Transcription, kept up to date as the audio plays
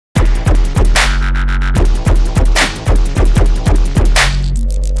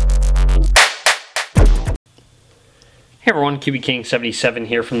Everyone, QBKing77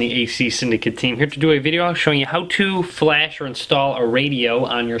 here from the ACS Syndicate team, here to do a video showing you how to flash or install a radio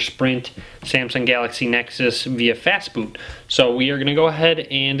on your Sprint Samsung Galaxy Nexus via fastboot. So we are going to go ahead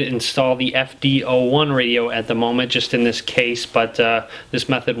and install the FD01 radio at the moment, just in this case, but this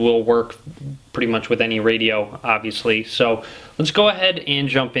method will work pretty much with any radio, obviously. So let's go ahead and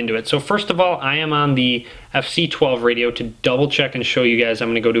jump into it. So first of all, I am on the FC12 radio. To double check and show you guys, I'm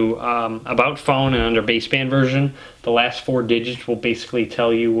going to go to About Phone, and under baseband version, the last 4 digits will basically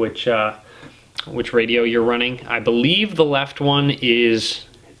tell you which radio you're running. I believe the left one is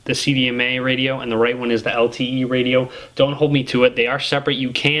the CDMA radio and the right one is the LTE radio. Don't hold me to it. They are separate.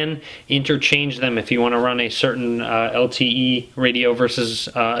 You can interchange them if you want to run a certain LTE radio versus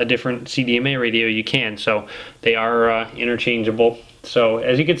a different CDMA radio. You can. So they are interchangeable. So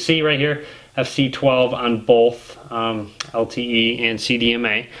as you can see right here, FC12 on both LTE and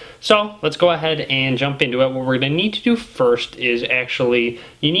CDMA. So let's go ahead and jump into it. What we're going to need to do first is actually,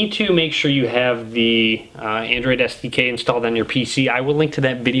 you need to make sure you have the Android SDK installed on your PC. I will link to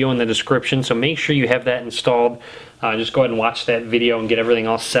that video in the description, so make sure you have that installed. Just go ahead and watch that video and get everything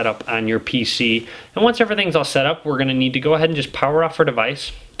all set up on your PC. And once everything's all set up, we're going to need to go ahead and just power off our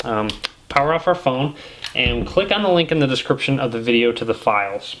device, power off our phone, and click on the link in the description of the video to the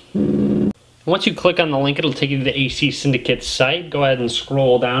files. Once you click on the link, it'll take you to the ACS Syndicate site. Go ahead and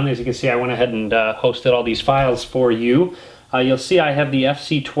scroll down. As you can see, I went ahead and hosted all these files for you. You'll see I have the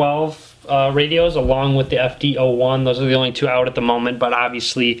FC12 radios along with the FD01. Those are the only two out at the moment, but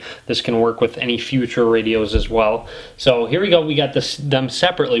obviously this can work with any future radios as well. So here we go. We got them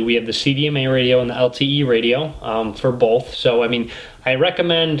separately. We have the CDMA radio and the LTE radio for both. So I mean, I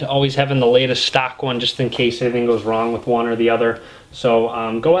recommend always having the latest stock one just in case anything goes wrong with one or the other. So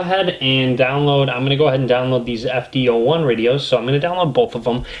go ahead and download. I'm going to go ahead and download these FD01 radios. So I'm going to download both of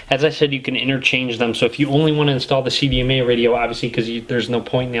them. As I said, you can interchange them. So if you only want to install the CDMA radio, obviously because there's no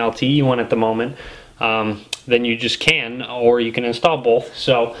point in the LTE one at the moment, then you just can, or you can install both.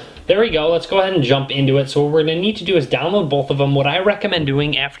 So there we go. Let's go ahead and jump into it. So what we're going to need to do is download both of them. What I recommend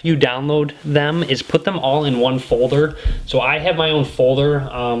doing after you download them is put them all in one folder. So I have my own folder.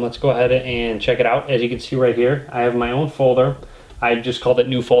 Let's go ahead and check it out. As you can see right here, I have my own folder. I've just called it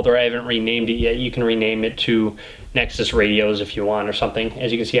new folder. I haven't renamed it yet. You can rename it to Nexus radios if you want or something.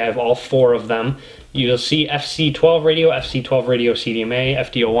 As you can see, I have all 4 of them. You'll see FC12 radio, FC12 radio CDMA,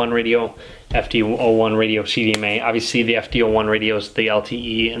 FD01 radio, FD01 radio CDMA. Obviously the FD01 radio is the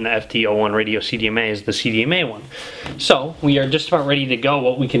LTE and the FD01 radio CDMA is the CDMA one. So we are just about ready to go.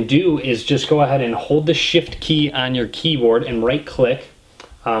 What we can do is just go ahead and hold the shift key on your keyboard and right click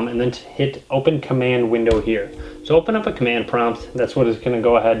and then hit open command window here. So open up a command prompt. That's what it's going to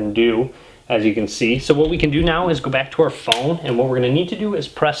go ahead and do, as you can see. So what we can do now is go back to our phone, and what we're going to need to do is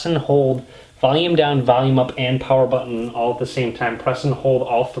press and hold volume down, volume up, and power button all at the same time. Press and hold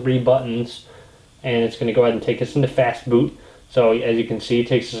all 3 buttons, and it's going to go ahead and take us into fast boot. So as you can see, it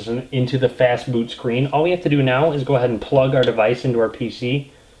takes us into the fast boot screen. All we have to do now is go ahead and plug our device into our PC.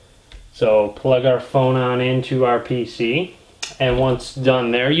 So plug our phone on into our PC. And once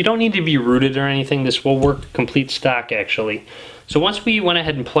done there, you don't need to be rooted or anything. This will work complete stock actually. So once we went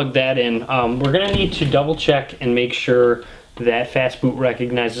ahead and plugged that in, we're going to need to double check and make sure that fastboot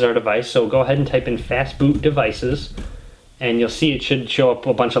recognizes our device. So go ahead and type in fastboot devices, and you'll see it should show up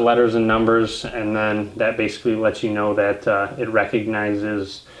a bunch of letters and numbers, and then that basically lets you know that it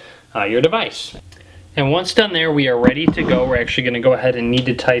recognizes your device. And once done there, we are ready to go. We're actually going to go ahead and need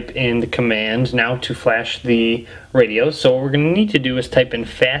to type in the command now to flash the radio. So what we're going to need to do is type in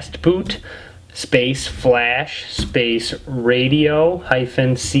fastboot space flash space radio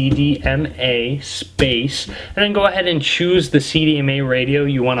hyphen CDMA space, and then go ahead and choose the CDMA radio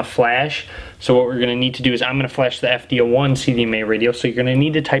you want to flash. So what we're going to need to do is I'm going to flash the FD01 CDMA radio, so you're going to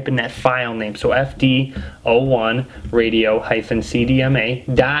need to type in that file name. So FD01 radio hyphen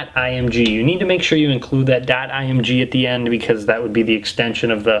CDMA.img. You need to make sure you include that .img at the end, because that would be the extension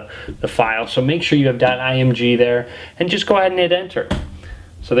of the file. So make sure you have .img there, and just go ahead and hit enter.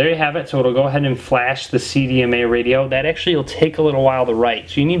 So there you have it. So it'll go ahead and flash the CDMA radio. That actually will take a little while to write,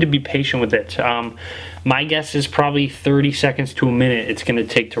 so you need to be patient with it. My guess is probably 30 seconds to a minute it's going to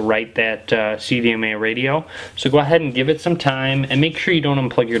take to write that CDMA radio. So go ahead and give it some time, and make sure you don't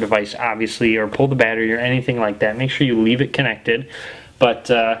unplug your device, obviously, or pull the battery or anything like that. Make sure you leave it connected, but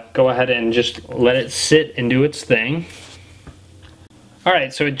go ahead and just let it sit and do its thing.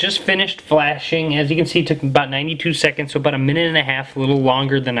 Alright, so it just finished flashing. As you can see, it took about 92 seconds, so about a minute and a half, a little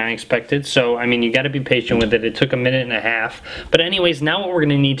longer than I expected. So, I mean, you got to be patient with it. It took a minute and a half. But anyways, now what we're going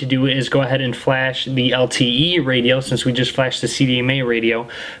to need to do is go ahead and flash the LTE radio, since we just flashed the CDMA radio.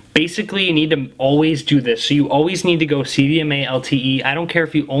 Basically, you need to always do this. So you always need to go CDMA, LTE. I don't care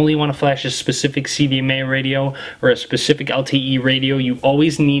if you only want to flash a specific CDMA radio or a specific LTE radio. You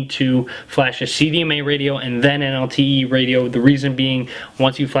always need to flash a CDMA radio and then an LTE radio. The reason being,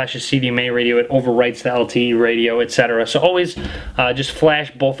 once you flash a CDMA radio, it overwrites the LTE radio, etc. So always just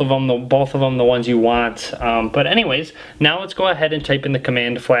flash both of them, the ones you want. But anyways, now let's go ahead and type in the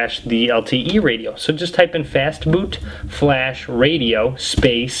command to flash the LTE radio. So just type in fastboot flash radio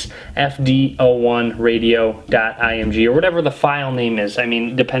space fd01 radio.img, or whatever the file name is. I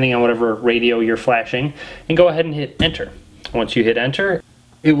mean, depending on whatever radio you're flashing, and go ahead and hit enter. Once you hit enter,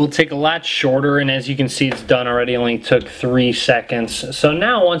 it will take a lot shorter, and as you can see, it's done already. It only took 3 seconds. So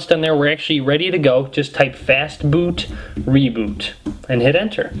now, once done there, we're actually ready to go. Just type fastboot reboot and hit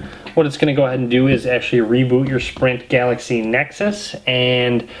enter. What it's going to go ahead and do is actually reboot your Sprint Galaxy Nexus,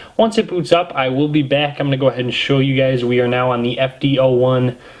 and once it boots up, I will be back. I'm going to go ahead and show you guys. We are now on the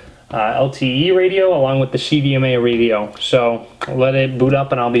FD01 LTE radio along with the CDMA radio. So let it boot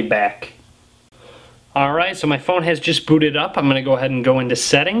up and I'll be back. Alright, so my phone has just booted up. I'm going to go ahead and go into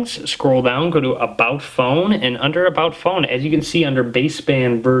settings, scroll down, go to about phone, and under about phone, as you can see under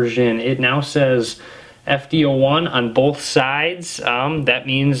baseband version, it now says FD01 on both sides. That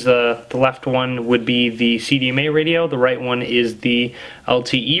means the left one would be the CDMA radio, the right one is the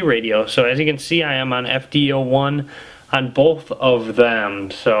LTE radio. So as you can see, I am on FD01 on both of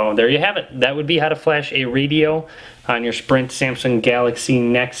them. So there you have it. That would be how to flash a radio on your Sprint Samsung Galaxy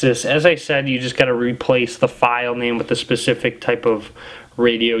Nexus. As I said, you just got to replace the file name with the specific type of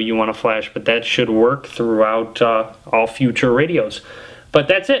radio you want to flash, but that should work throughout all future radios. But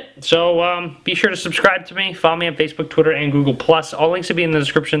that's it. So be sure to subscribe to me, follow me on Facebook, Twitter, and Google+. All links will be in the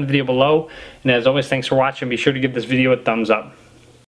description of the video below. And as always, thanks for watching. Be sure to give this video a thumbs up.